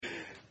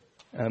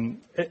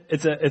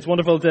It's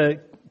wonderful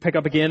to pick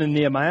up again in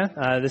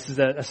Nehemiah. This is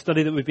a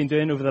study that we've been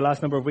doing over the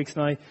last number of weeks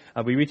now.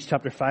 We reached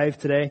chapter 5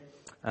 today,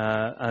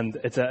 and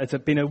it's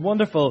been a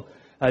wonderful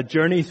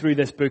journey through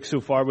this book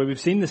so far, where we've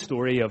seen the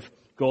story of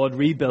God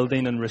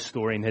rebuilding and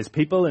restoring His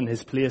people and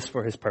His place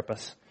for His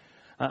purpose.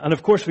 And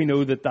of course we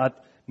know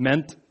that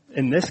meant,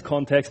 in this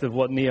context of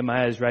what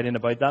Nehemiah is writing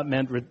about, that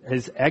meant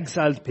his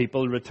exiled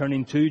people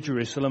returning to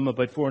Jerusalem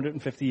about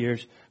 450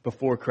 years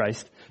before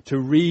Christ to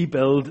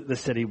rebuild the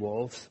city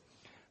walls.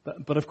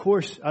 But of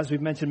course, as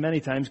we've mentioned many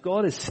times,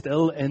 God is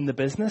still in the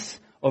business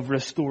of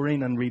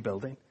restoring and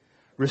rebuilding.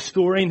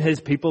 Restoring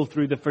His people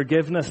through the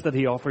forgiveness that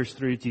He offers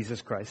through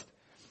Jesus Christ.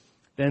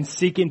 Then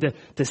seeking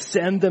to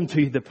send them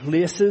to the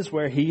places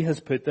where He has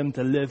put them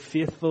to live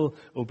faithful,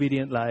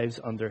 obedient lives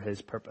under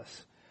His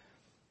purpose.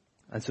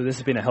 And so this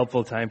has been a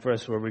helpful time for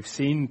us, where we've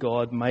seen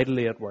God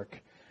mightily at work.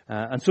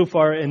 And so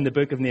far in the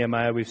book of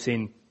Nehemiah, we've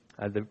seen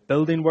the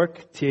building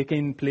work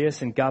taking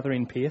place and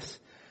gathering pace.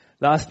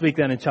 Last week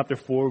then in chapter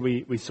 4,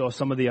 we saw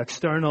some of the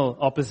external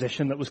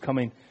opposition that was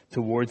coming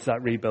towards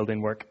that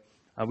rebuilding work.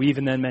 We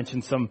even then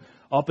mentioned some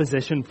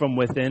opposition from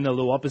within,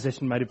 although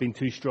opposition might have been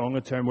too strong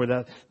a term,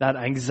 where that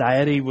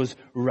anxiety was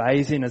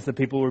rising as the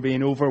people were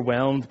being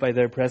overwhelmed by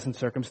their present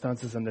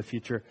circumstances and the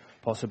future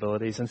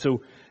possibilities. And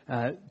so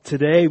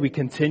today we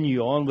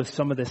continue on with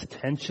some of this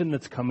tension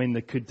that's coming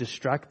that could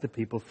distract the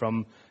people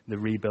from the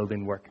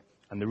rebuilding work.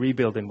 And the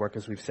rebuilding work,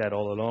 as we've said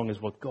all along,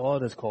 is what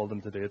God has called them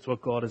to do. It's what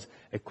God has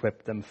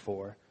equipped them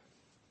for.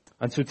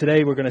 And so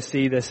today we're going to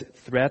see this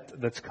threat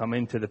that's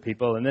coming to the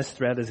people. And this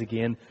threat is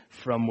again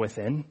from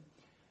within.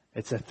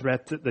 It's a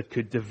threat that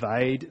could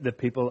divide the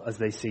people as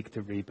they seek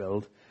to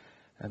rebuild.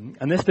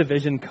 And this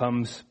division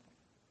comes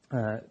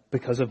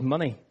because of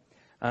money.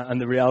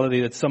 And the reality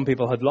that some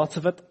people had lots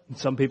of it and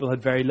some people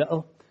had very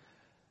little.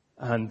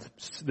 And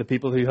the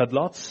people who had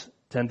lots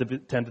tended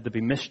to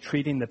be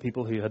mistreating the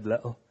people who had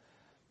little.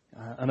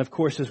 And of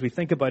course, as we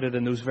think about it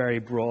in those very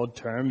broad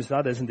terms,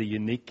 that isn't a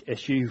unique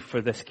issue for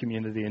this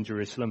community in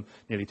Jerusalem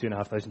nearly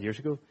 2,500 years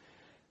ago.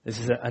 This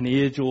is an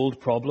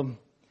age-old problem.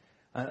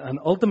 And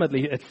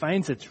ultimately, it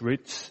finds its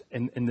roots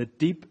in the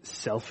deep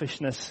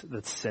selfishness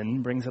that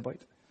sin brings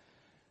about.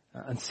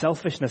 And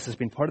selfishness has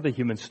been part of the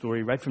human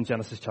story right from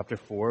Genesis chapter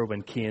 4,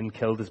 when Cain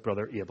killed his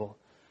brother Abel.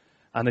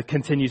 And it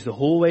continues the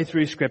whole way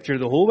through Scripture,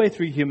 the whole way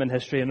through human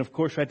history, and of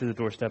course right to the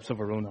doorsteps of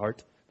our own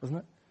heart, doesn't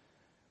it?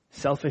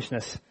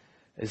 Selfishness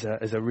is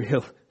a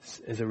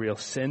real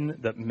sin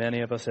that many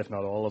of us, if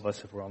not all of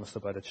us, if we're honest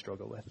about it,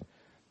 struggle with.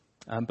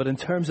 But in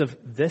terms of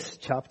this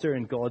chapter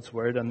in God's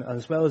Word, and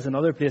as well as in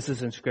other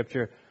places in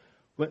Scripture,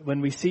 when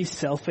we see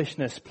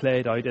selfishness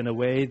played out in a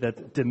way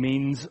that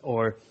demeans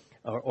or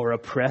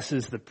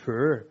oppresses the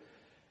poor,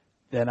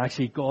 then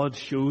actually God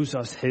shows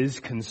us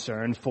His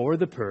concern for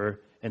the poor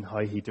in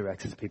how He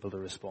directs His people to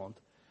respond.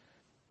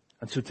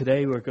 And so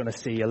today we're going to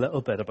see a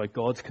little bit about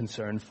God's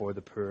concern for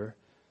the poor.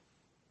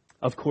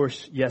 Of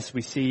course, yes,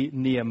 we see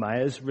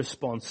Nehemiah's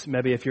response.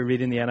 Maybe if you're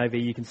reading the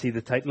NIV, you can see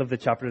the title of the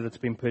chapter that's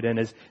been put in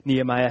is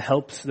Nehemiah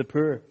Helps the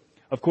Poor.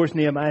 Of course,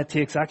 Nehemiah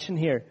takes action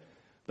here.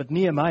 But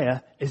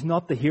Nehemiah is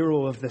not the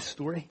hero of this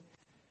story.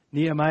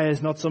 Nehemiah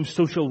is not some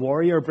social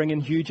warrior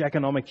bringing huge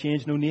economic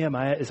change. No,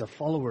 Nehemiah is a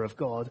follower of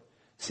God,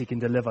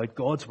 seeking to live out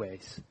God's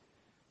ways.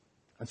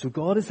 And so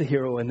God is the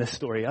hero in this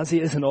story, as He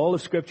is in all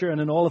of Scripture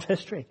and in all of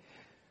history.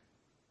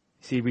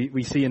 See,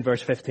 we see in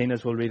verse 15,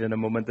 as we'll read in a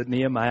moment, that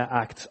Nehemiah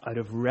acts out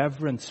of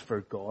reverence for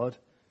God.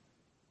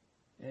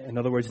 In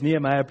other words,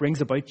 Nehemiah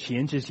brings about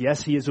changes.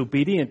 Yes, he is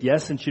obedient.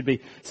 Yes, and should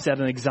be set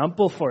an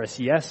example for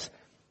us. Yes,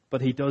 but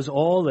he does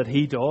all that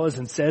he does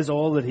and says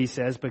all that he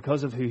says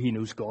because of who he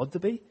knows God to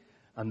be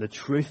and the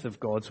truth of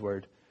God's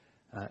Word,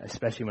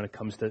 especially when it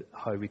comes to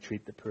how we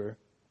treat the poor.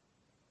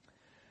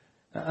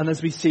 And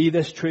as we see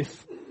this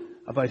truth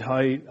about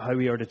how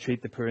we are to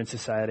treat the poor in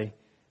society,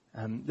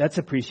 let's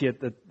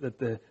appreciate that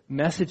the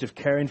message of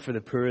caring for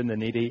the poor and the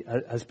needy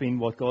has been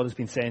what God has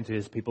been saying to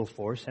His people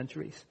for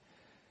centuries.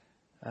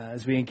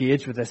 As we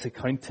engage with this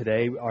account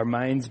today, our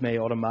minds may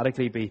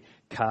automatically be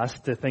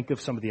cast to think of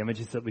some of the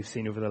images that we've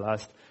seen over the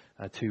last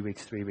 2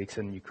 weeks, 3 weeks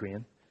in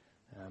Ukraine.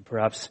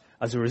 Perhaps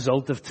as a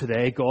result of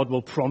today, God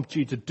will prompt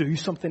you to do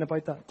something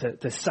about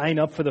that, to sign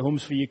up for the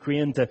Homes for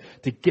Ukraine,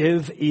 to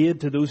give aid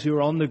to those who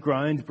are on the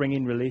ground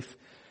bringing relief.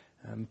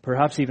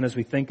 Perhaps even as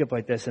we think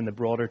about this in the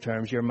broader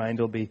terms, your mind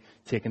will be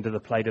taken to the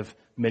plight of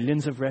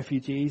millions of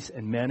refugees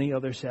in many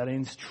other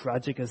settings,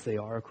 tragic as they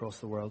are across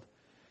the world.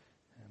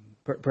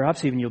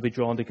 Perhaps even you'll be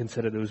drawn to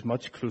consider those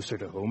much closer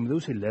to home,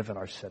 those who live in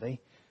our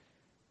city,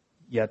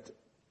 yet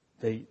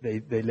they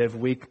live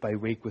week by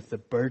week with the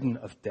burden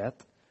of debt,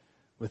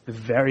 with the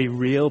very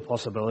real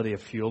possibility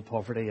of fuel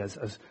poverty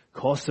as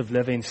cost of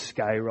living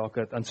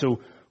skyrocket. And so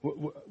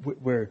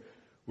we're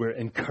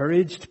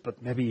encouraged,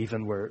 but maybe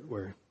even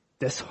we're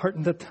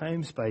disheartened at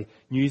times by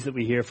news that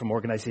we hear from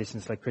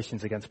organizations like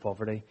Christians Against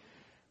Poverty,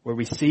 where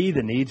we see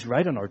the needs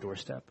right on our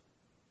doorstep.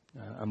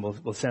 And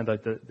we'll send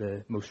out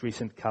the most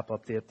recent CAP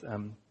update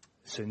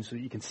soon so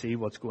that you can see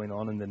what's going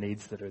on and the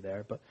needs that are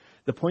there. But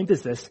the point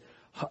is this: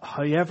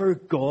 However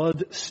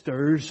God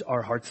stirs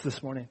our hearts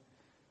this morning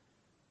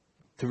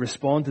to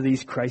respond to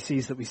these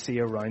crises that we see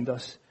around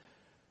us,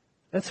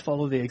 let's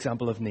follow the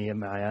example of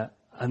Nehemiah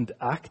and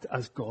act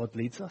as God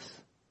leads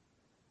us.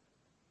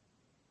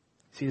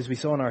 See, as we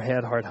saw in our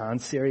Head, Heart,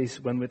 Hands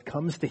series, when it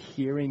comes to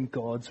hearing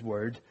God's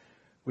word,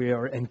 we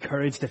are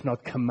encouraged, if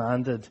not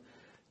commanded,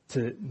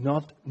 to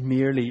not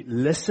merely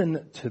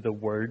listen to the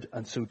word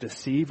and so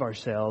deceive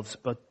ourselves,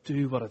 but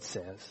do what it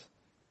says.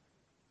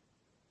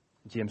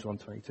 James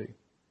 1:22.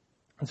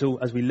 And so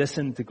as we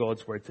listen to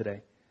God's word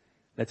today,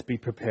 let's be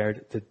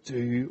prepared to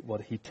do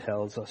what he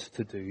tells us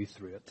to do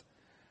through it.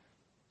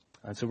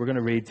 And so we're going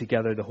to read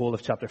together the whole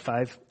of chapter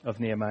 5 of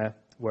Nehemiah,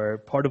 where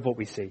part of what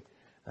we see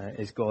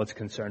is God's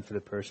concern for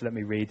the poor. So let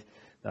me read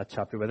that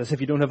chapter with us. If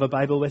you don't have a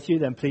Bible with you,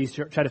 then please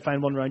try to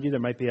find one around you. There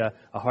might be a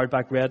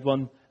hardback red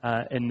one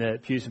in the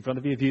pews in front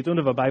of you. If you don't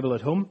have a Bible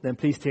at home, then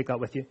please take that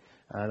with you.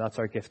 That's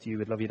our gift to you.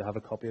 We'd love you to have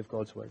a copy of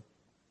God's word.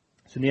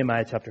 So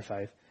Nehemiah chapter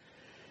 5.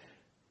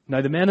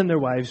 Now the men and their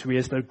wives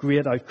raised a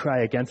great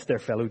outcry against their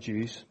fellow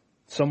Jews.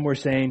 Some were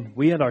saying,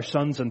 "We and our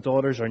sons and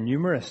daughters are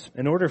numerous.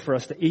 In order for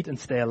us to eat and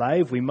stay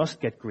alive, we must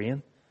get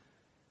grain."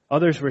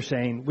 Others were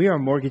saying, "We are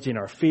mortgaging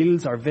our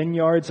fields, our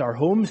vineyards, our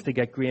homes to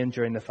get grain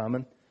during the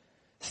famine."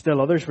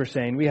 Still others were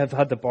saying, "We have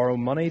had to borrow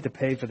money to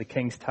pay for the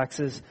king's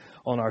taxes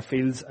on our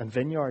fields and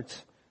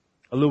vineyards.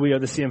 Although we are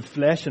the same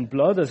flesh and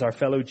blood as our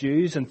fellow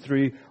Jews, and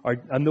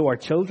though our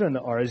children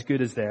are as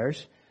good as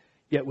theirs,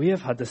 yet we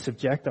have had to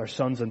subject our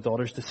sons and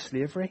daughters to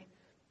slavery.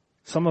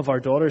 Some of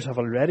our daughters have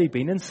already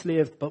been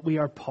enslaved, but we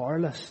are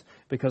powerless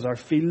because our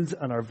fields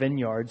and our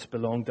vineyards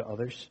belong to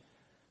others."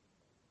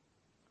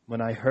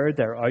 When I heard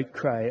their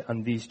outcry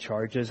and these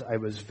charges, I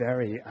was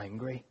very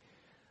angry.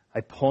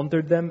 I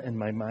pondered them in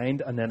my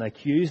mind and then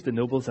accused the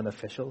nobles and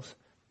officials.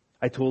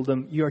 I told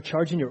them, "You are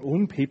charging your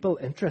own people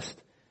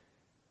interest."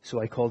 So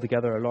I called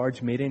together a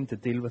large meeting to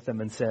deal with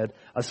them and said,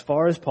 "As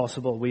far as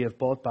possible, we have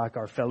bought back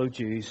our fellow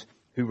Jews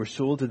who were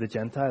sold to the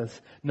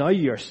Gentiles. Now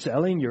you are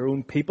selling your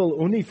own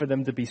people only for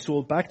them to be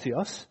sold back to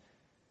us."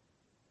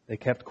 They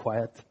kept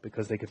quiet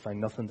because they could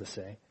find nothing to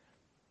say.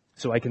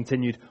 So I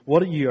continued,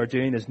 "What you are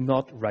doing is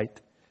not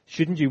right.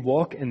 Shouldn't you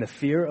walk in the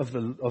fear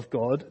of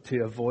God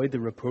to avoid the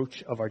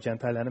reproach of our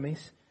Gentile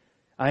enemies?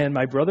 I and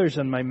my brothers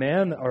and my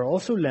men are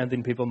also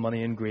lending people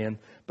money and grain,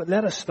 but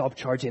let us stop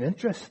charging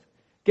interest.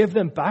 Give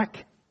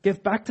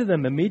back to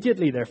them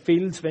immediately their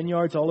fields,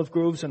 vineyards, olive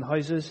groves and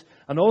houses,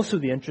 and also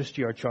the interest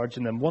you are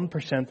charging them,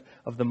 1%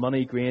 of the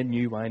money, grain,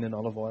 new wine and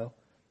olive oil."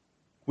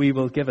 "We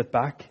will give it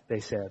back," they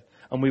said,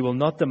 "and we will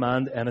not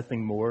demand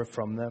anything more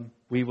from them.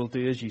 We will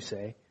do as you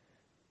say."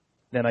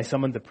 Then I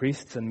summoned the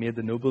priests and made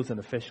the nobles and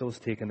officials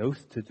take an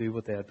oath to do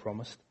what they had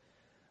promised.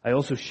 I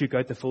also shook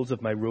out the folds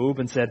of my robe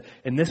and said,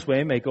 "In this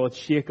way may God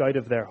shake out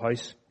of their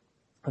house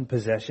and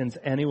possessions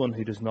anyone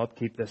who does not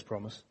keep this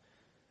promise.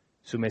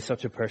 So may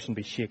such a person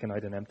be shaken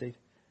out and emptied."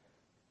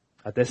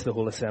 At this the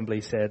whole assembly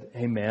said,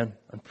 "Amen,"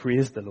 and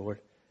praised the Lord.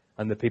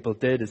 And the people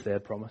did as they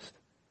had promised.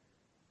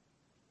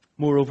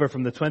 Moreover,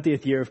 from the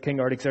 20th year of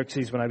King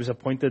Artaxerxes, when I was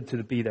appointed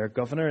to be their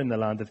governor in the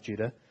land of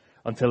Judah,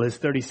 until his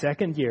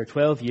 32nd year,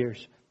 12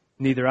 years,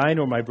 neither I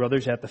nor my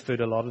brothers ate the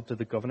food allotted to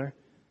the governor.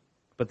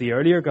 But the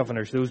earlier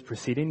governors, those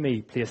preceding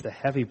me, placed a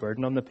heavy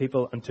burden on the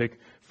people and took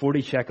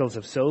 40 shekels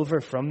of silver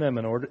from them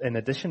in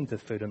addition to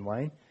food and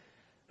wine.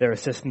 Their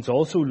assistants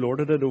also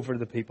lorded it over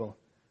the people.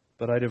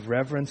 But out of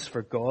reverence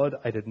for God,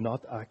 I did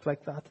not act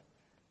like that.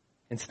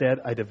 Instead,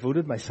 I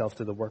devoted myself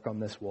to the work on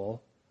this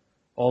wall.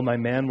 All my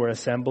men were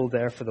assembled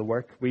there for the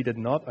work. We did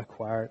not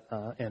acquire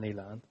any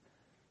land.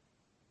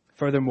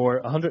 Furthermore,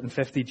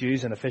 150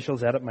 Jews and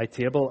officials ate at my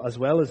table, as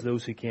well as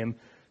those who came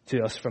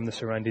to us from the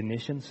surrounding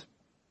nations.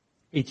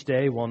 Each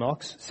day, 1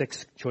 ox,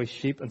 6 choice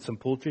sheep, and some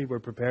poultry were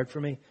prepared for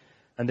me,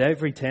 and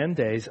every 10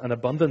 days, an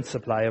abundant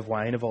supply of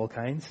wine of all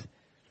kinds.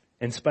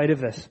 In spite of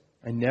this,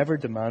 I never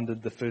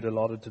demanded the food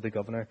allotted to the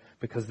governor,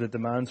 because the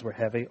demands were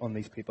heavy on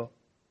these people.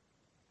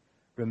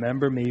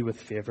 Remember me with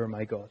favor,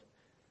 my God,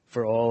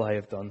 for all I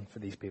have done for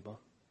these people.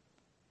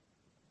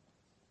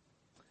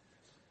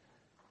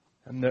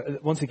 And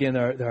once again,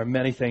 there are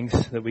many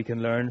things that we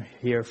can learn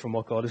here from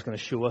what God is going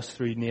to show us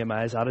through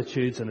Nehemiah's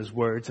attitudes and his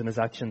words and his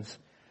actions.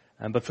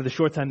 But for the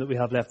short time that we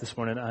have left this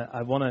morning,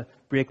 I want to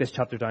break this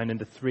chapter down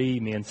into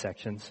 3 main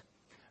sections.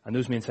 And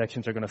those main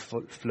sections are going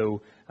to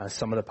flow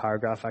some of the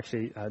paragraph,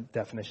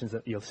 definitions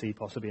that you'll see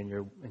possibly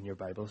in your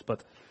Bibles.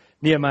 But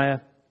Nehemiah,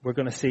 we're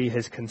going to see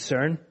his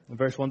concern in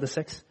verse 1 to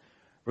 6.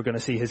 We're going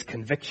to see his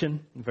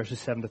conviction in verses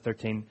 7 to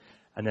 13.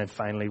 And then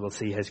finally, we'll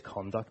see his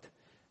conduct.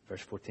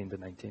 Verse 14 to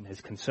 19,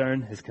 his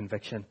concern, his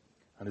conviction,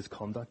 and his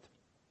conduct.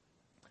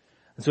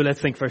 And so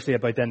let's think firstly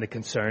about then the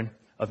concern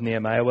of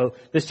Nehemiah. Well,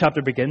 this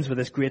chapter begins with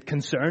this great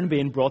concern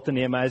being brought to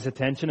Nehemiah's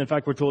attention. In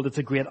fact, we're told it's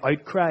a great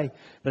outcry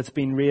that's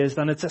been raised,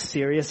 and it's a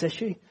serious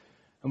issue.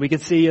 And we can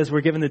see as we're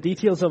given the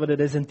details of it,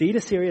 it is indeed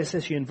a serious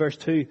issue. In verse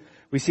 2,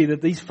 we see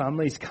that these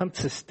families can't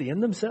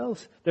sustain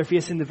themselves. They're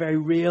facing the very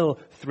real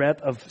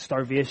threat of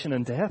starvation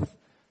and death.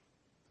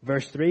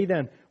 Verse 3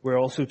 then, we're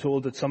also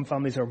told that some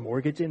families are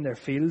mortgaging their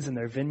fields and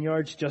their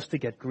vineyards just to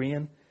get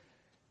grain.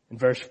 In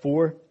verse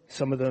 4,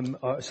 some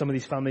of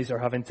these families are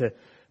having to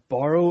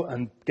borrow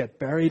and get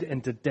buried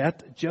into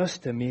debt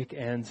just to make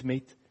ends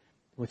meet,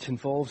 which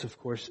involves, of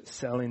course,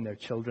 selling their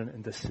children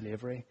into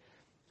slavery.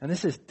 And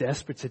this is a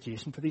desperate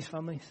situation for these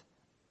families.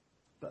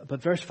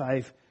 But verse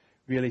 5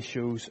 really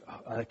shows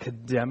a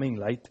condemning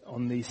light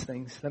on these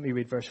things. Let me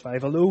read verse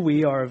 5. Although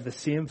we are of the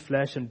same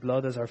flesh and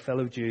blood as our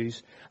fellow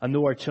Jews, and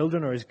though our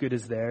children are as good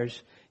as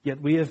theirs,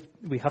 yet we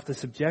have to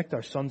subject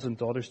our sons and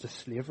daughters to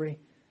slavery.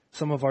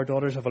 Some of our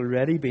daughters have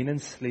already been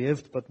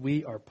enslaved, but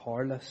we are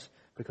powerless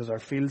because our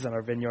fields and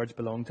our vineyards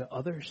belong to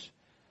others.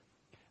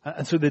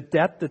 And so the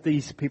debt that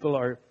these people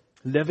are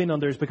living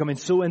under is becoming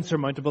so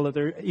insurmountable that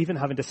they're even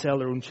having to sell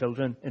their own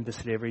children into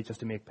slavery just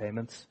to make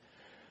payments.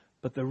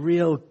 But the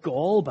real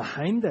gall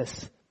behind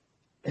this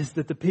is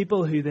that the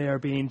people who they are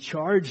being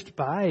charged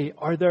by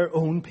are their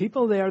own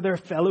people. They are their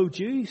fellow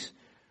Jews.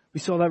 We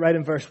saw that right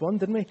in verse 1,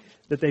 didn't we?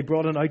 That they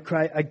brought an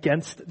outcry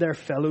against their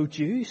fellow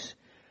Jews.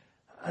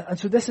 And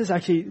so this is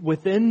actually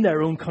within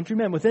their own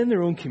countrymen, within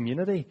their own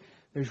community.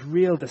 There's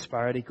real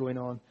disparity going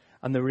on.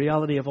 And the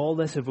reality of all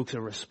this evokes a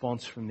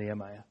response from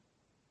Nehemiah.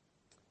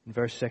 In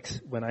verse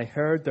 6, when I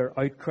heard their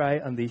outcry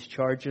and these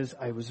charges,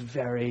 I was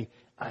very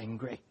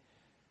angry.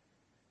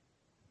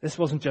 This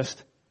wasn't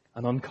just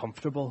an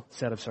uncomfortable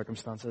set of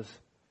circumstances.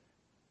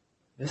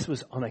 This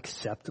was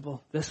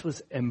unacceptable. This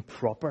was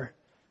improper.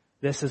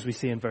 This, as we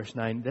see in verse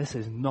 9, this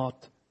is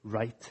not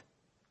right.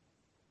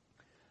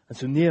 And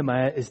so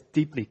Nehemiah is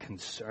deeply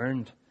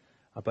concerned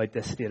about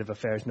this state of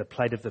affairs and the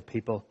plight of the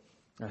people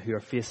who are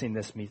facing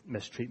this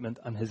mistreatment,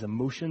 and his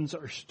emotions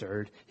are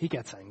stirred. He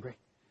gets angry.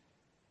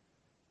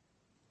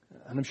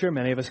 And I'm sure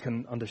many of us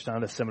can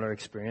understand a similar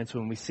experience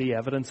when we see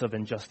evidence of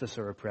injustice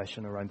or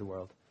oppression around the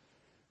world.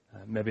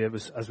 Maybe it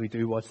was as we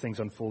do watch things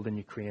unfold in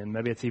Ukraine.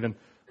 Maybe it's even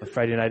a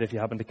Friday night if you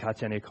happen to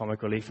catch any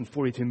comic relief. And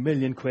 42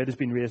 million quid has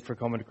been raised for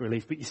comic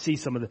relief. But you see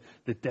some of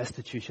the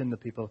destitution that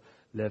people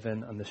live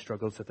in and the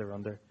struggles that they're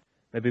under.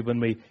 Maybe when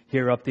we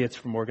hear updates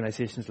from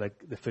organisations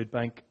like the Food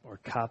Bank or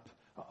CAP,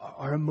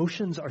 our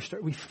emotions are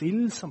stirred. We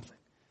feel something.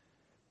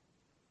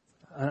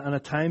 And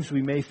at times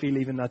we may feel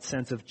even that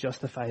sense of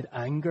justified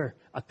anger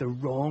at the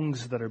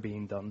wrongs that are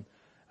being done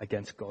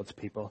against God's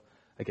people,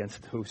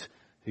 against those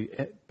who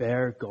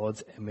bear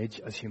God's image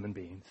as human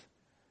beings.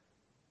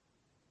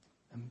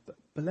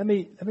 But let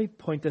me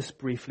point this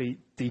briefly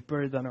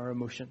deeper than our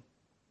emotion.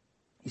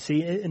 You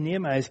see, in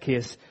Nehemiah's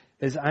case,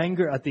 his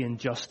anger at the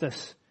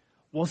injustice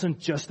wasn't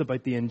just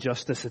about the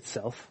injustice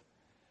itself,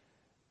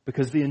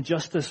 because the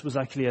injustice was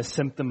actually a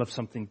symptom of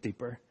something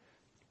deeper.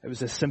 It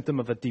was a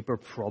symptom of a deeper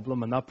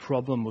problem, and that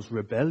problem was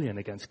rebellion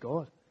against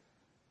God.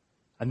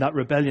 And that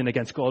rebellion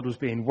against God was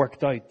being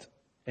worked out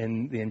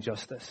in the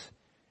injustice.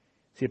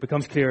 See, it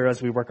becomes clearer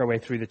as we work our way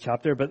through the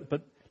chapter,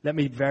 but let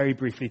me very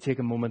briefly take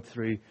a moment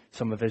through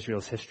some of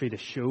Israel's history to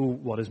show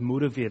what has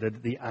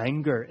motivated the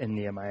anger in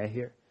Nehemiah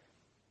here.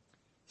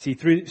 See,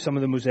 through some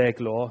of the Mosaic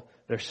law,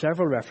 there are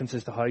several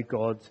references to how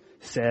God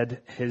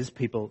said his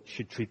people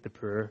should treat the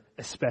poor,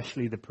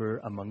 especially the poor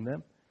among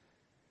them.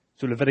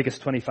 So Leviticus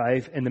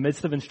 25, in the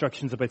midst of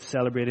instructions about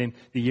celebrating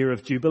the year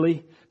of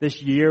Jubilee,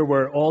 this year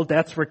where all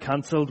debts were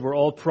cancelled, where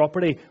all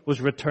property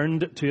was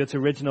returned to its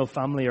original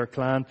family or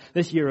clan,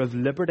 this year of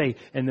liberty,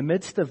 in the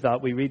midst of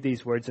that, we read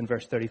these words in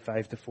verse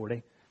 35 to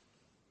 40.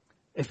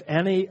 If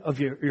any of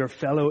your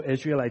fellow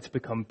Israelites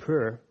become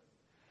poor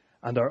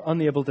and are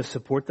unable to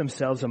support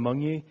themselves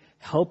among you,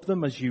 help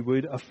them as you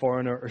would a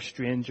foreigner or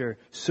stranger,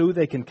 so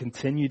they can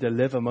continue to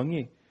live among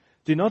you.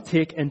 Do not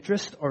take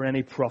interest or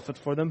any profit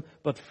for them,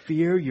 but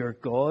fear your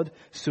God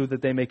so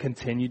that they may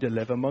continue to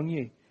live among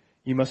you.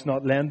 You must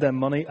not lend them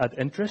money at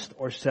interest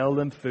or sell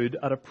them food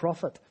at a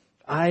profit.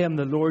 I am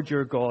the Lord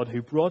your God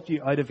who brought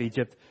you out of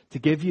Egypt to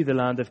give you the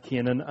land of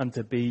Canaan and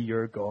to be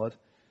your God.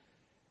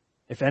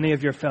 If any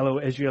of your fellow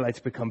Israelites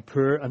become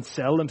poor and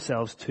sell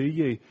themselves to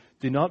you,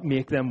 do not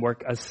make them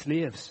work as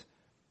slaves.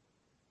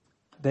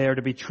 They are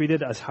to be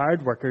treated as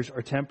hard workers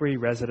or temporary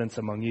residents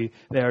among you.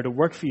 They are to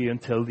work for you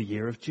until the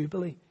year of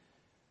Jubilee.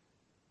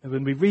 And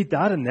when we read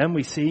that and then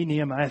we see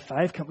Nehemiah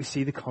 5, can't we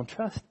see the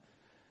contrast?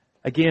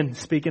 Again,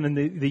 speaking in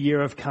the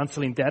year of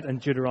cancelling debt in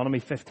Deuteronomy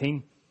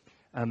 15.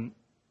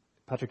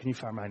 Patrick, can you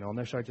fire mine on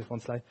there? Sorry, just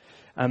one slide.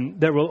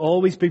 There will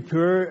always be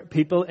poor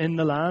people in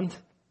the land,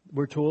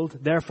 we're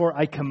told. Therefore,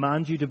 I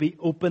command you to be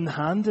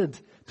open-handed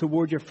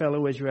toward your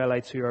fellow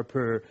Israelites who are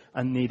poor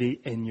and needy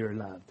in your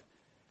land.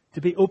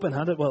 To be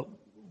open-handed, well,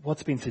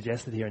 what's been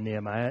suggested here in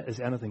Nehemiah is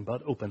anything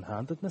but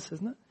open-handedness,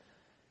 isn't it?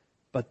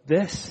 But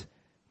this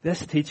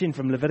teaching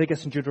from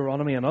Leviticus and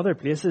Deuteronomy and other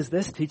places,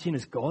 this teaching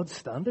is God's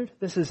standard.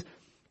 This is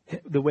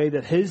the way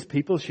that his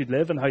people should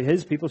live and how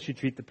his people should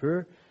treat the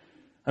poor.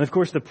 And of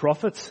course the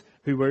prophets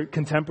who were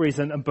contemporaries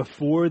and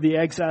before the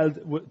exile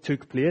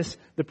took place,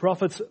 the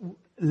prophets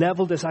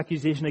leveled this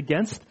accusation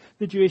against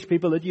the Jewish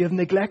people that you have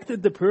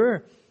neglected the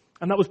poor.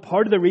 And that was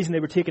part of the reason they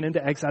were taken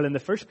into exile in the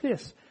first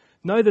place.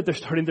 Now that they're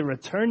starting to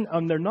return,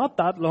 and they're not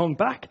that long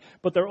back,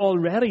 but they're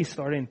already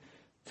starting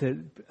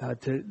to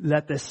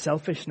let this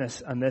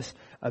selfishness and this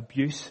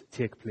abuse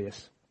take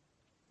place.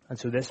 And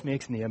so this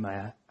makes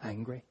Nehemiah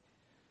angry.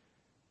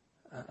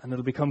 And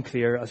it'll become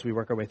clear as we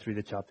work our way through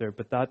the chapter,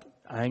 but that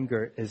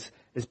anger is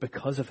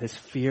because of his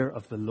fear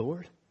of the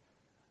Lord,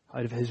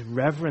 out of his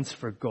reverence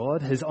for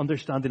God, his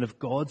understanding of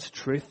God's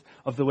truth,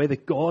 of the way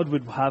that God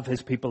would have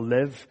his people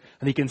live.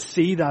 And he can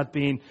see that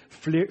being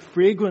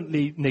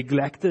flagrantly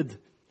neglected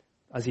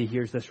as he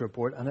hears this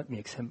report, and it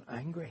makes him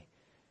angry.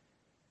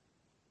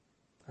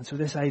 And so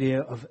this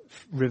idea of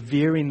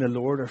revering the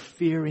Lord or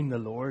fearing the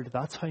Lord,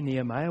 that's how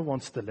Nehemiah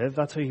wants to live.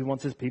 That's how he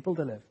wants his people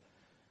to live.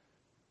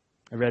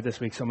 I read this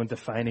week someone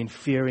defining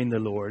fearing the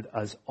Lord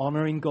as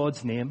honoring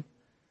God's name,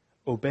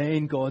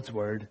 obeying God's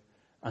word,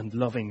 and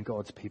loving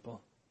God's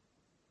people.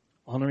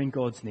 Honoring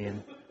God's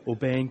name,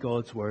 obeying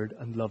God's word,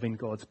 and loving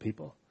God's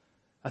people.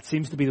 That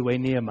seems to be the way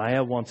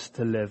Nehemiah wants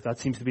to live. That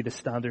seems to be the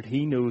standard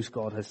he knows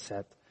God has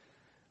set.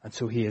 And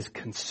so he is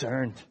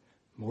concerned,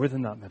 more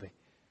than that maybe,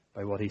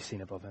 by what he's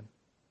seen above him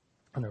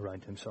and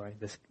around him,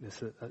 this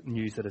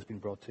news that has been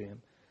brought to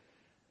him.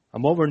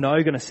 And what we're now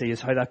going to see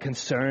is how that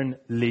concern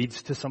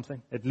leads to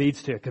something. It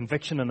leads to a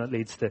conviction and it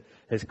leads to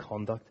his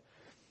conduct.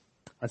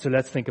 And so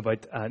let's think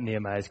about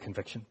Nehemiah's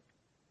conviction.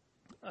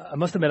 I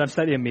must admit I'm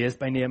slightly amazed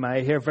by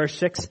Nehemiah here. Verse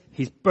 6,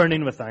 he's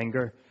burning with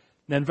anger.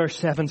 And then verse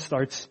 7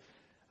 starts,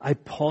 I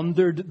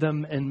pondered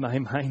them in my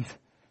mind.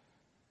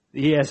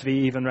 The ESV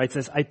even writes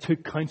this, I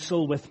took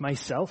counsel with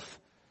myself.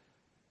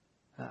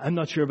 I'm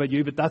not sure about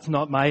you, but that's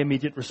not my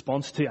immediate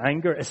response to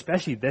anger,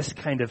 especially this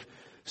kind of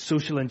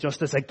social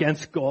injustice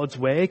against God's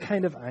way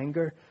kind of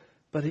anger.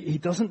 But he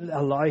doesn't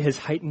allow his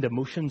heightened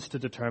emotions to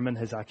determine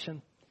his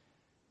action.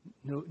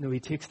 No,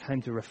 he takes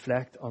time to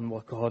reflect on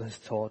what God has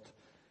taught.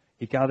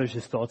 He gathers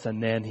his thoughts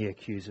and then he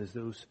accuses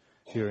those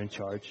who are in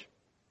charge.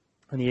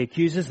 And he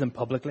accuses them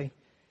publicly.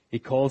 He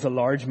calls a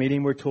large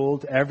meeting, we're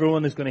told.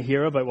 Everyone is going to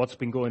hear about what's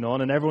been going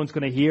on and everyone's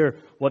going to hear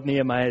what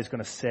Nehemiah is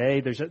going to say.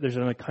 There's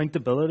an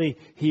accountability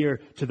here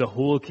to the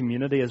whole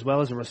community as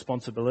well as a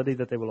responsibility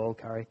that they will all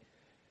carry.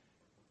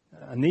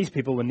 And these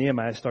people, when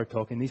Nehemiah start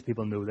talking, these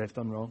people know they've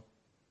done wrong.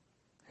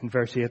 In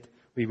verse 8,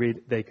 we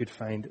read, they could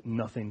find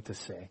nothing to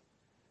say.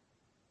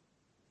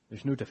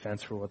 There's no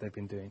defense for what they've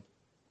been doing.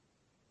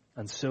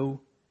 And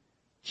so,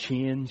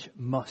 change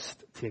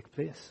must take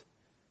place.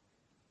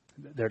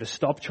 They're to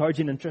stop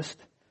charging interest.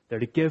 They're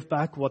to give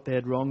back what they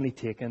had wrongly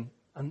taken.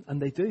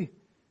 And they do.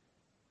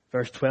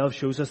 Verse 12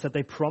 shows us that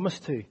they promise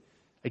to.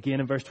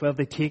 Again, in verse 12,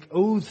 they take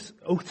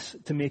oaths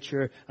to make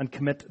sure and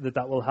commit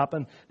that will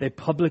happen. They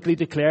publicly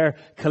declare,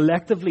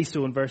 collectively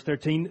so in verse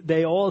 13,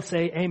 they all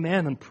say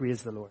amen and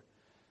praise the Lord.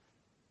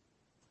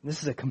 And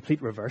this is a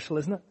complete reversal,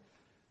 isn't it?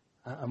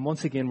 And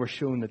once again, we're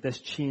shown that this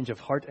change of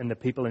heart in the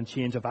people and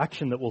change of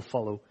action that will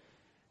follow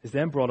is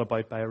then brought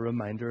about by a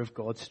reminder of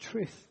God's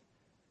truth.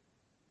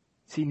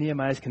 See,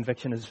 Nehemiah's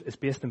conviction is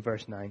based in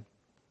verse 9.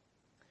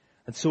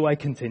 And so I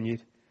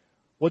continued,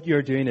 what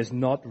you're doing is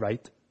not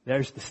right.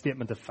 There's the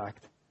statement of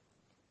fact.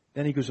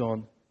 Then he goes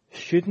on,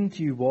 shouldn't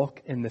you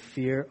walk in the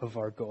fear of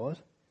our God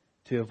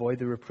to avoid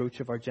the reproach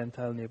of our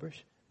Gentile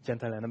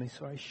enemies?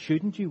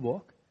 Shouldn't you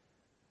walk?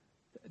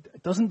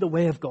 Doesn't the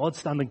way of God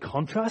stand in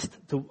contrast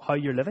to how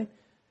you're living?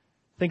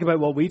 Think about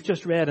what we've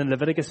just read in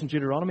Leviticus and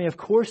Deuteronomy. Of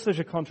course there's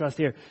a contrast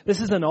here.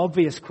 This is an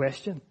obvious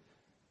question.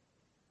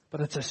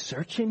 But it's a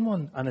searching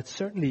one, and it's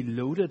certainly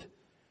loaded.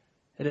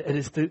 It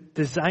is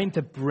designed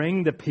to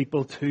bring the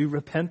people to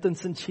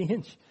repentance and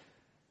change.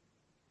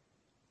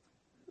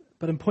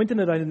 But in pointing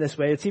it out in this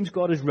way, it seems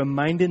God is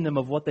reminding them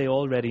of what they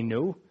already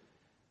know.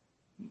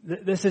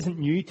 This isn't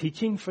new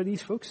teaching for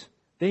these folks.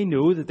 They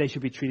know that they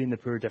should be treating the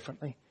poor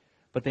differently.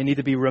 But they need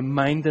to be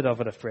reminded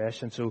of it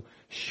afresh. And so,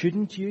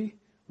 shouldn't you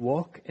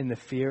walk in the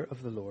fear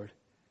of the Lord?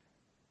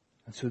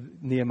 And so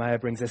Nehemiah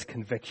brings this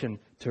conviction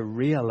to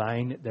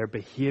realign their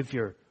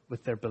behavior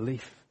with their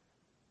belief.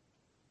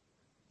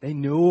 They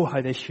know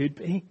how they should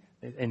be,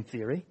 in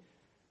theory.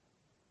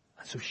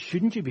 And so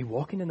shouldn't you be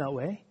walking in that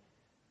way?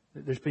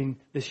 There's been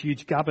this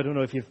huge gap. I don't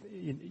know if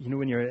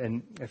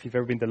if you've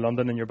ever been to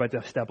London and you're about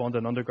to step onto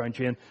an underground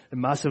train, the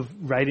massive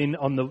writing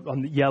on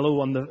the yellow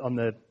on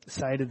the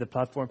side of the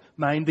platform,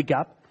 mind the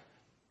gap.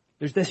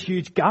 There's this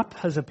huge gap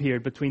has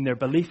appeared between their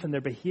belief and their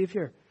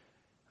behavior.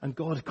 And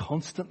God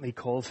constantly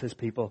calls his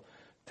people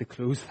to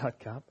close that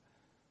gap.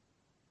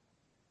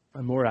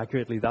 And more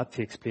accurately, that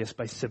takes place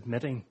by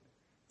submitting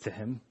to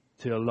him,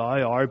 to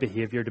allow our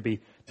behavior to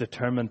be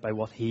determined by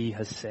what he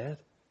has said.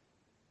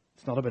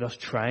 It's not about us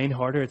trying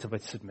harder, it's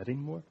about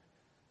submitting more.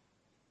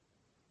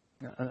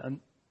 And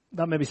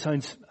that maybe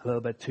sounds a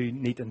little bit too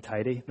neat and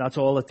tidy. That's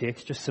all it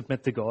takes. Just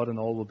submit to God and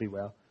all will be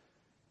well.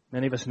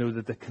 Many of us know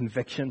that the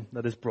conviction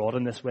that is brought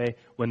in this way,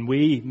 when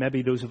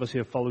maybe those of us who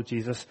have followed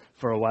Jesus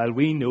for a while,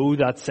 we know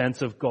that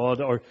sense of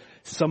God or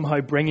somehow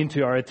bringing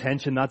to our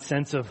attention that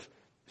sense of,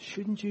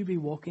 shouldn't you be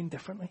walking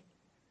differently?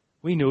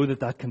 We know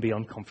that can be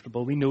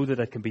uncomfortable. We know that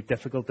it can be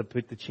difficult to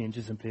put the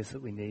changes in place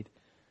that we need.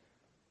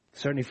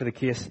 Certainly for the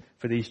case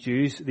for these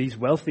Jews, these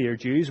wealthier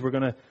Jews, we're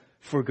going to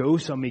forego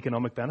some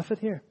economic benefit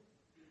here.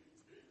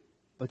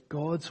 But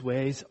God's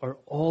ways are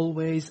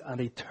always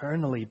and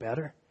eternally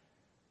better.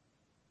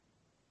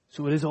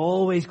 So it is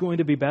always going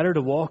to be better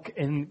to walk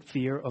in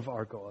fear of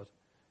our God.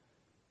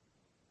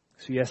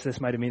 So yes, this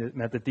might have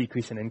meant a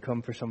decrease in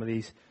income for some of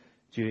these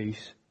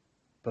Jews,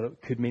 but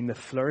it could mean the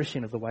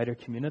flourishing of the wider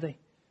community.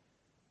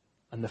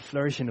 And the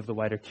flourishing of the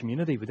wider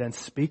community would then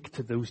speak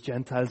to those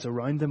Gentiles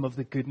around them of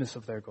the goodness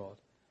of their God.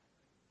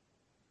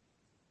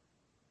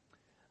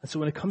 And so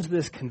when it comes to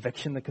this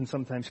conviction that can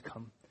sometimes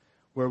come,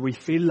 where we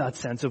feel that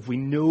sense of we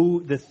know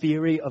the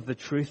theory of the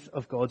truth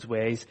of God's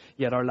ways,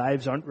 yet our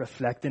lives aren't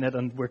reflecting it,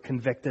 and we're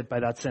convicted by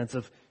that sense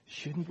of,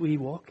 shouldn't we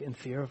walk in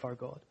fear of our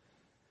God?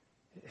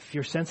 If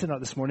you're sensing that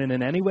this morning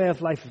in any way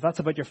of life, if that's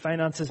about your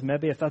finances,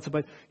 maybe if that's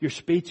about your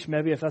speech,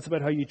 maybe if that's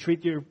about how you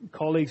treat your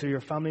colleagues or your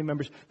family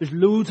members, there's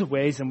loads of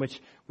ways in which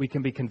we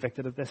can be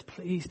convicted of this.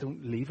 Please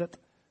don't leave it.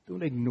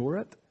 Don't ignore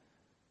it.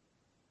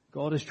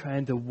 God is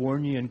trying to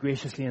warn you and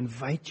graciously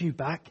invite you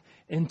back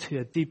into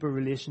a deeper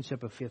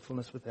relationship of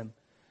faithfulness with Him.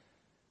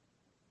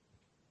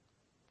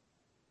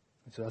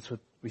 And so that's what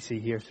we see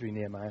here through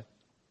Nehemiah.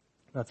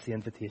 That's the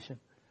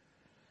invitation.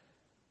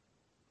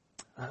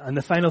 And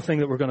the final thing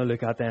that we're going to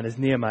look at then is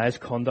Nehemiah's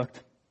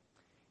conduct.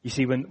 You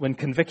see, when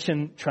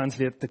conviction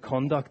translates to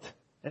conduct,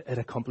 it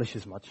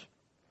accomplishes much.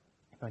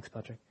 Thanks,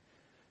 Patrick.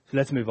 So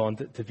let's move on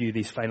to view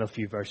these final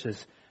few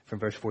verses from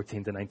verse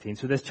 14 to 19.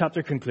 So this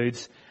chapter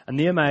concludes, and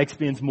Nehemiah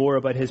explains more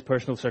about his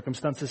personal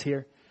circumstances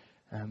here.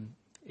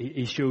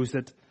 He shows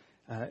that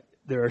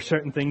there are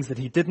certain things that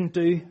he didn't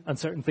do and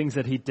certain things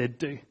that he did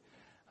do.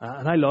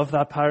 And I love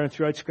that pattern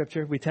throughout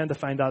Scripture. We tend to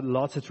find that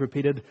lots. It's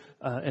repeated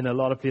in a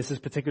lot of places,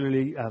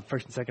 particularly 1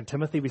 and 2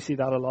 Timothy. We see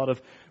that a lot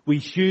of, we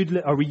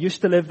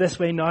used to live this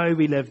way, now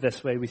we live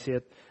this way. We see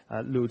it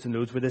loads and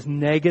loads, where this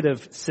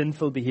negative,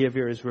 sinful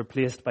behavior is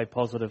replaced by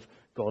positive,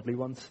 godly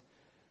ones.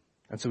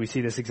 And so we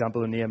see this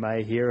example in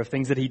Nehemiah here of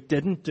things that he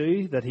didn't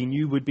do, that he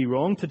knew would be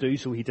wrong to do,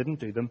 so he didn't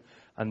do them,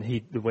 and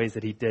the ways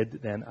that he did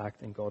then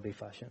act in godly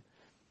fashion.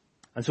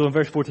 And so in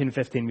verse 14 and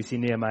 15, we see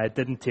Nehemiah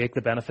didn't take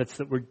the benefits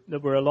that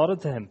were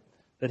allotted to him,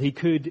 that he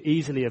could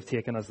easily have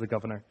taken as the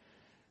governor.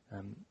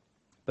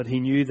 But he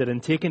knew that in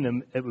taking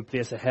them, it would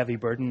place a heavy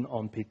burden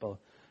on people.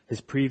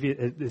 His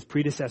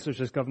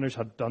predecessors as governors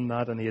had done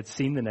that, and he had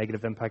seen the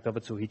negative impact of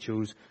it, so he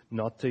chose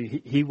not to.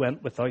 He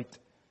went without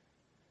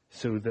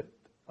so that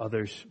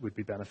others would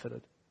be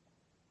benefited.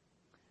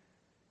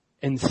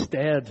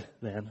 Instead,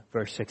 then,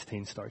 verse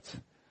 16 starts.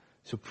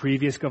 So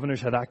previous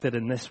governors had acted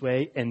in this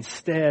way.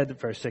 Instead,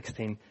 verse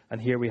 16,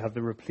 and here we have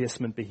the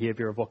replacement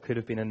behavior of what could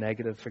have been a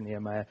negative for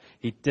Nehemiah.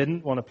 He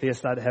didn't want to place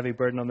that heavy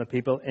burden on the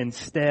people.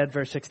 Instead,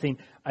 verse 16,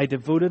 I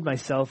devoted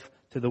myself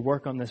to the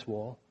work on this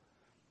wall.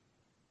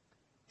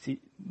 See,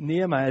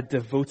 Nehemiah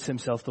devotes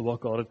himself to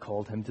what God had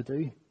called him to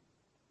do.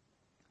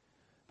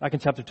 Back in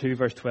chapter 2,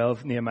 verse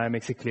 12, Nehemiah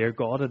makes it clear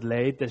God had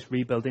laid this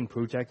rebuilding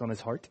project on his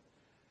heart.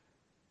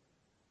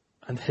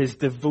 And his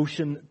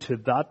devotion to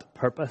that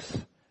purpose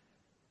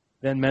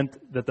then meant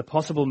that the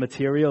possible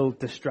material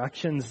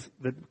distractions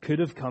that could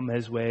have come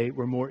his way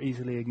were more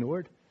easily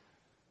ignored.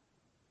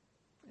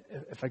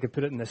 If I could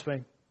put it in this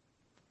way.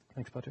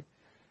 Thanks, Patrick.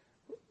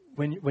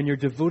 When you're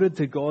devoted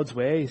to God's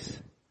ways,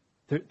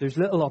 there's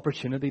little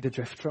opportunity to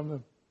drift from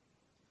them.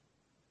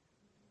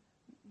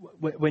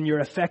 When your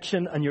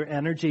affection and your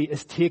energy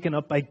is taken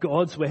up by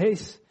God's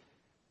ways,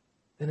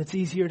 then it's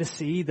easier to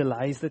see the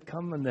lies that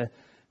come and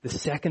the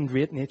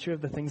second-rate nature of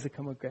the things that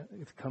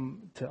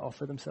come to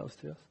offer themselves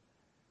to us.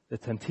 The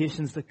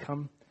temptations that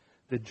come,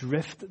 the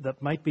drift that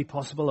might be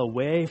possible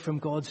away from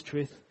God's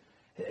truth.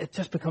 It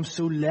just becomes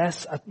so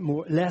less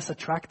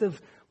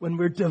attractive when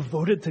we're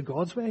devoted to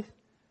God's ways.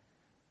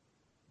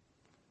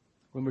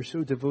 When we're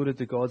so devoted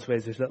to God's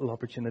ways, there's little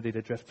opportunity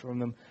to drift from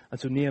them. And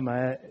so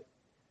Nehemiah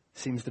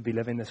seems to be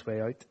living this way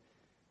out.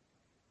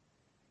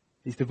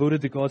 He's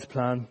devoted to God's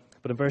plan,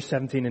 but in verse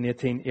 17 and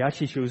 18, he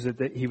actually shows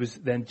that he was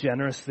then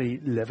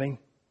generously living.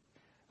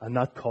 And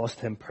that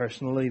cost him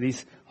personally.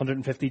 These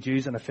 150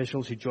 Jews and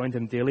officials who joined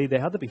him daily, they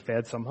had to be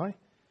fed somehow.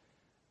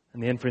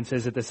 And the inference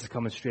is that this is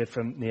coming straight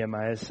from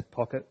Nehemiah's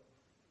pocket.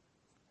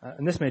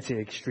 And this might seem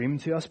extreme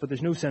to us, but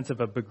there's no sense of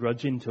a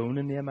begrudging tone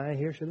in Nehemiah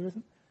here, so there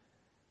isn't.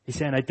 He's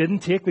saying, I didn't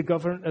take the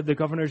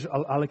governor's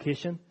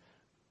allocation,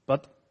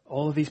 but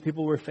all of these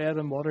people were fed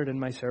and watered in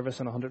my service,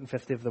 and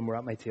 150 of them were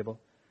at my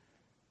table.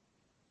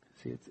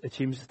 See, it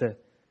seems to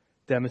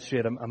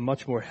demonstrate a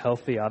much more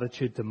healthy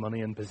attitude to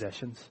money and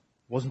possessions.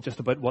 It wasn't just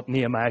about what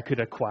Nehemiah could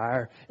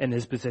acquire in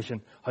his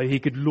position, how he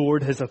could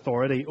lord his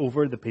authority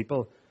over the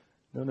people.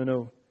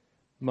 No.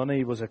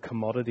 Money was a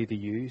commodity to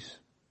use.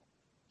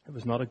 It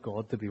was not a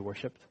God to be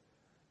worshipped,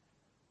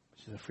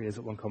 which is a phrase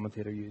that one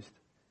commentator used.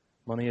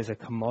 Money is a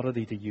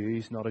commodity to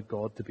use, not a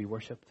God to be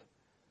worshipped.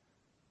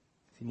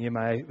 See,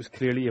 Nehemiah was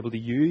clearly able to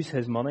use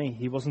his money.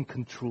 He wasn't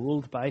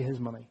controlled by his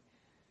money.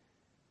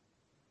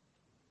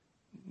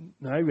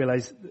 Now I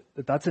realize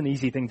that that's an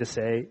easy thing to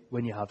say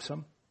when you have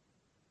some.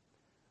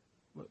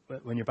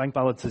 When your bank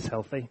balance is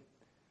healthy,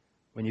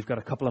 when you've got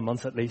a couple of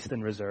months at least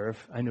in reserve,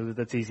 I know that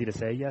that's easy to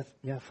say.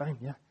 Yeah,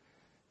 fine.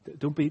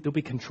 Don't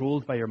be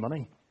controlled by your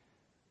money.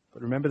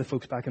 But remember the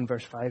folks back in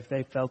verse 5,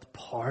 they felt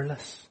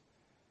powerless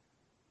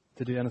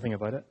to do anything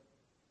about it.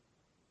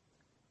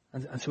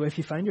 And so if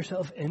you find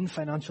yourself in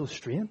financial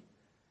strain,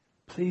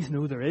 please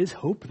know there is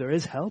hope, there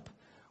is help.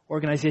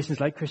 Organizations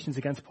like Christians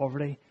Against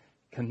Poverty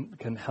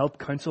can help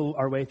counsel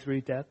our way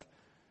through debt.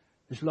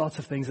 There's lots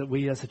of things that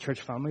we as a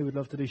church family would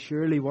love to do.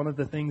 Surely one of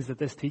the things that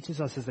this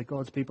teaches us is that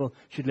God's people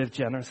should live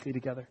generously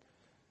together.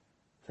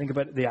 Think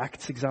about the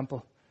Acts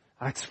example.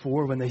 Acts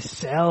 4, when they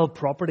sell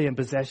property and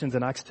possessions,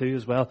 in Acts 2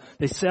 as well.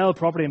 They sell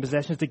property and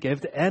possessions to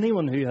give to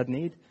anyone who had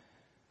need.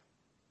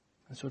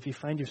 And so if you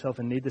find yourself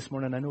in need this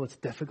morning, I know it's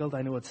difficult.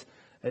 I know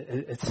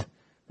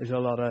there's a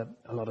lot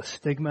of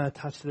stigma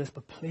attached to this,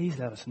 but please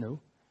let us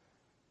know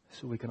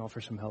so we can offer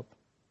some help.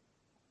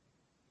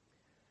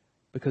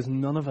 Because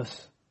none of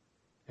us,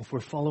 if we're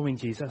following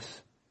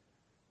Jesus,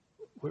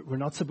 we're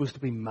not supposed to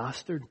be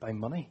mastered by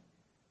money.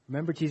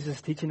 Remember Jesus'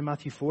 teaching in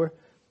Matthew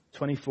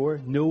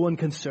 4:24, no one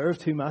can serve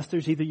two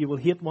masters. Either you will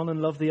hate one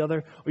and love the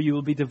other, or you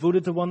will be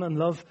devoted to one and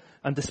love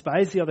and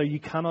despise the other. You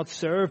cannot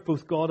serve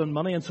both God and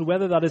money. And so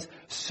whether that is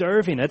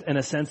serving it in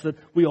a sense that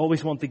we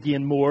always want to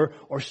gain more,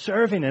 or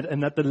serving it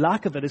and that the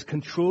lack of it is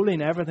controlling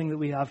everything that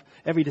we have,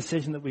 every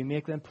decision that we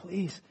make, then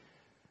please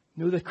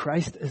know that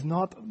Christ does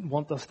not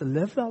want us to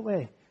live that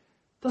way.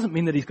 Doesn't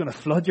mean that he's going to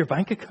flood your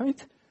bank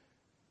account,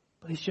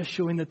 but he's just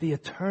showing that the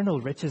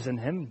eternal riches in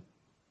him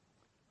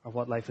are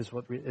what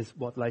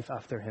life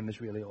after him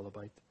is really all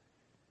about.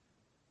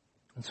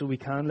 And so we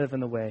can live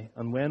in a way,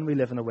 and when we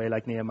live in a way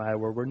like Nehemiah,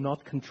 where we're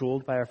not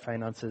controlled by our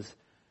finances,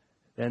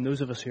 then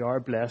those of us who are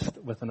blessed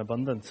with an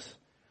abundance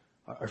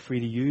are free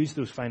to use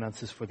those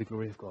finances for the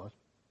glory of God.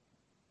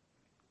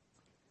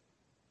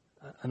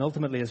 And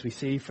ultimately, as we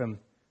see from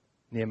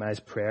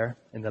Nehemiah's prayer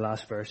in the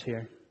last verse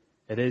here,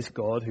 it is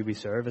God who we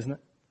serve, isn't it?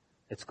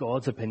 It's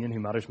God's opinion who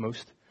matters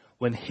most.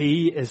 When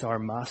he is our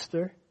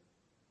master,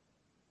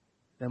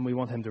 then we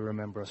want him to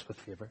remember us with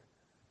favor.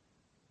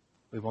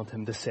 We want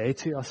him to say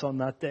to us on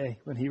that day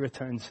when he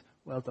returns,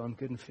 well done,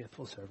 good and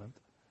faithful servant.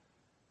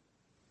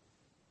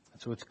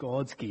 And so it's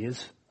God's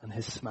gaze and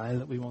his smile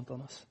that we want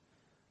on us.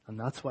 And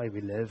that's why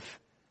we live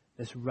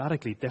this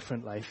radically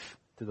different life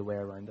to the way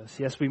around us.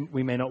 Yes,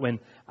 we may not win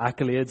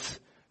accolades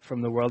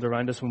from the world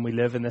around us when we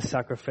live in this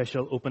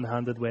sacrificial,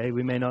 open-handed way.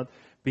 We may not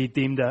be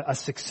deemed a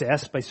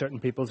success by certain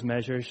people's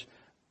measures.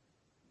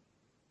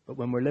 But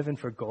when we're living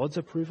for God's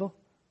approval,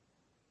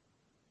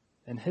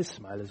 then his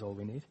smile is all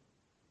we need.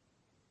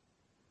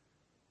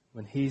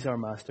 When he's our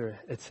master,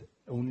 it's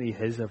only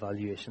his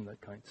evaluation that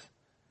counts.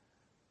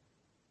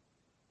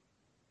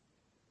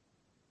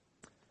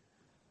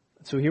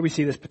 So here we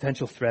see this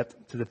potential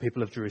threat to the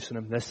people of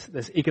Jerusalem, this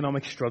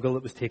economic struggle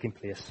that was taking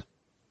place.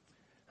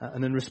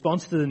 And in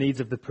response to the needs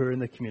of the poor in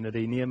the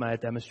community, Nehemiah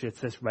demonstrates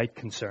this right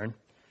concern,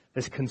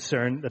 this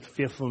concern that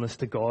faithfulness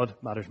to God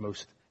matters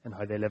most in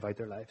how they live out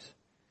their lives.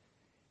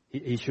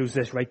 He shows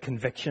this right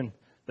conviction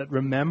that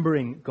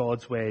remembering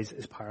God's ways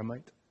is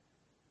paramount.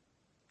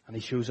 And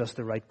he shows us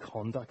the right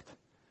conduct,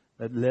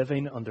 that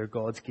living under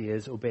God's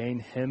gaze, obeying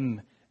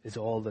him, is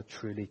all that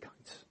truly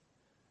counts.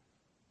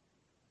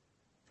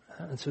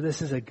 And so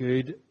this is a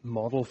good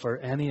model for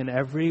any and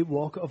every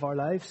walk of our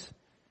lives.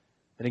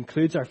 It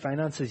includes our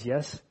finances,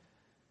 yes,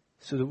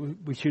 so that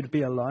we should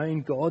be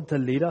allowing God to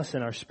lead us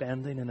in our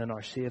spending and in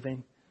our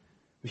saving.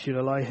 We should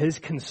allow his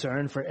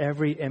concern for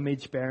every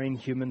image-bearing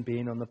human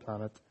being on the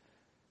planet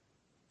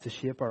to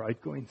shape our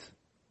outgoings.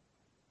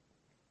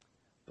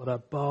 But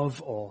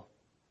above all,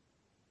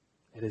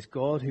 it is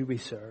God who we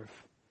serve.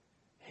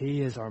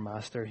 He is our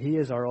master. He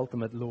is our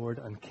ultimate Lord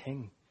and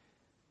King.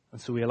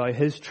 And so we allow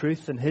his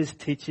truth and his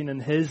teaching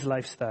and his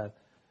lifestyle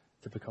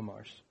to become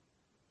ours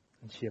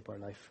and shape our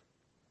life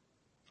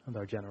and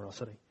our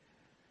generosity.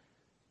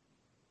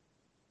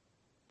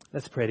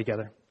 Let's pray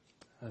together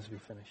as we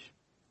finish.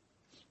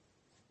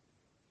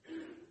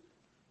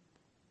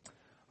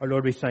 Our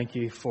Lord, we thank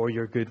you for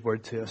your good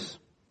word to us.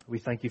 We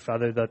thank you,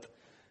 Father, that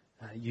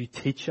you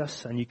teach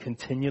us and you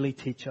continually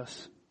teach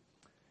us.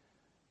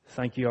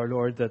 Thank you, our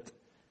Lord, that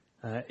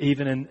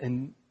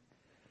even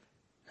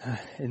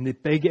in the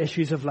big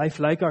issues of life,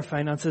 like our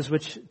finances,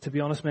 which, to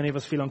be honest, many of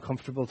us feel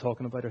uncomfortable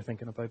talking about or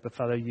thinking about, but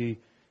Father, you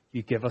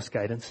give us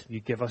guidance. You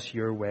give us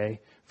your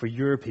way for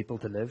your people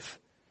to live,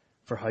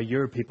 for how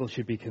your people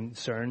should be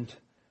concerned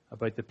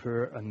about the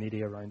poor and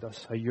needy around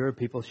us, how your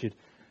people should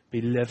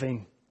be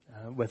living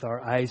with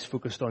our eyes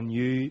focused on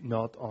you,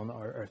 not on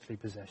our earthly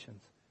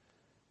possessions.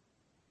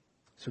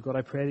 So God,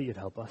 I pray that you'd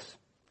help us.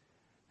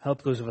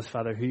 Help those of us,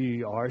 Father, who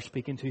you are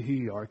speaking to, who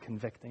you are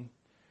convicting,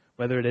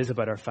 whether it is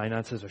about our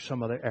finances or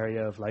some other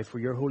area of life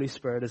where your Holy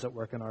Spirit is at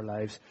work in our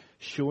lives,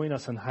 showing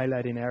us and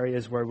highlighting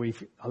areas where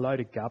we've allowed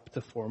a gap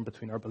to form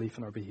between our belief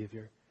and our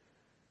behavior.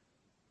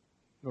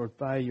 Lord,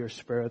 by your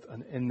Spirit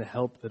and in the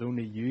help that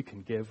only you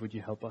can give, would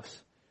you help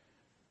us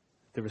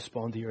to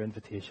respond to your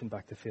invitation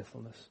back to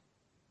faithfulness?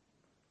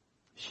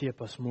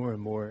 Shape us more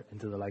and more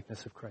into the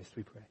likeness of Christ,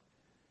 we pray.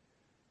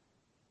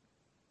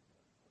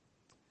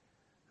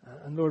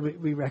 And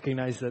Lord, we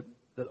recognize that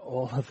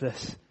all of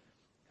this,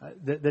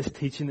 this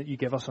teaching that you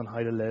give us on how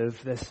to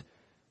live,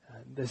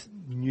 this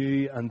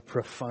new and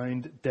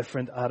profound,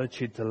 different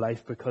attitude to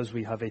life because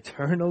we have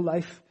eternal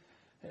life,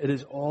 it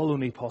is all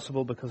only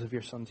possible because of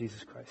your Son,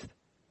 Jesus Christ.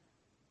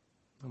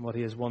 and what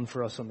he has won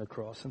for us on the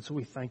cross. And so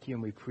we thank you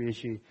and we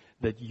praise you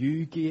that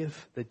you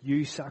gave, that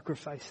you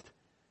sacrificed,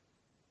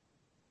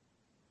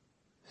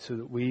 so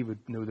that we would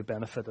know the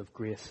benefit of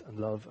grace and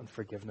love and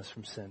forgiveness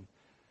from sin.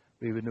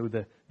 We would know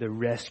the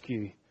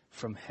rescue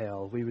from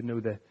hell. We would know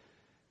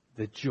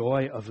the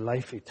joy of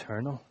life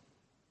eternal,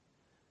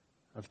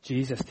 of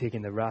Jesus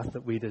taking the wrath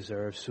that we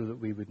deserve so that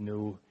we would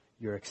know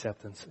your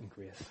acceptance and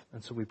grace.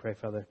 And so we pray,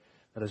 Father,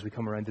 that as we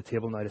come around the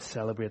table now to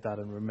celebrate that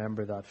and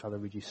remember that, Father,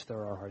 would you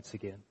stir our hearts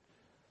again?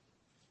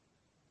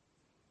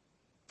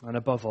 And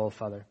above all,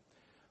 Father,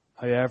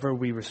 however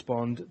we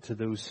respond to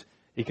those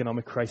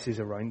economic crises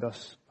around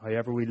us,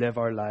 however we live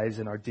our lives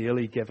in our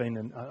daily giving,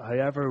 and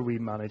however we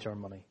manage our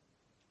money,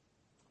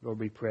 Lord,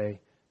 we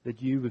pray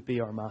that you would be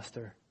our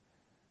master,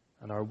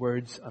 and our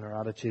words and our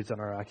attitudes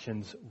and our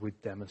actions would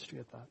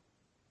demonstrate that,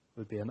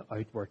 would be an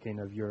outworking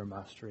of your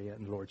mastery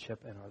and lordship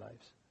in our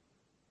lives.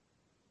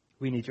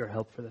 We need your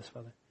help for this,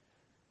 Father.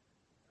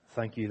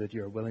 Thank you that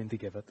you are willing to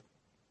give it.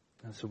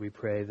 And so we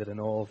pray that in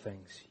all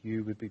things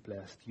you would be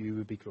blessed, you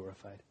would be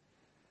glorified,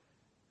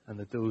 and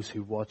that those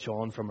who watch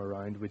on from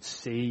around would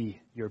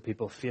see your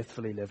people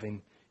faithfully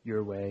living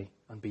your way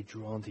and be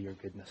drawn to your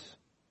goodness,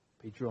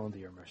 be drawn to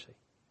your mercy.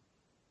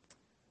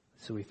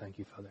 So we thank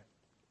you, Father.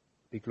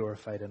 Be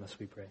glorified in us,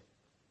 we pray.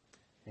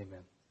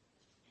 Amen.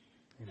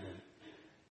 Amen.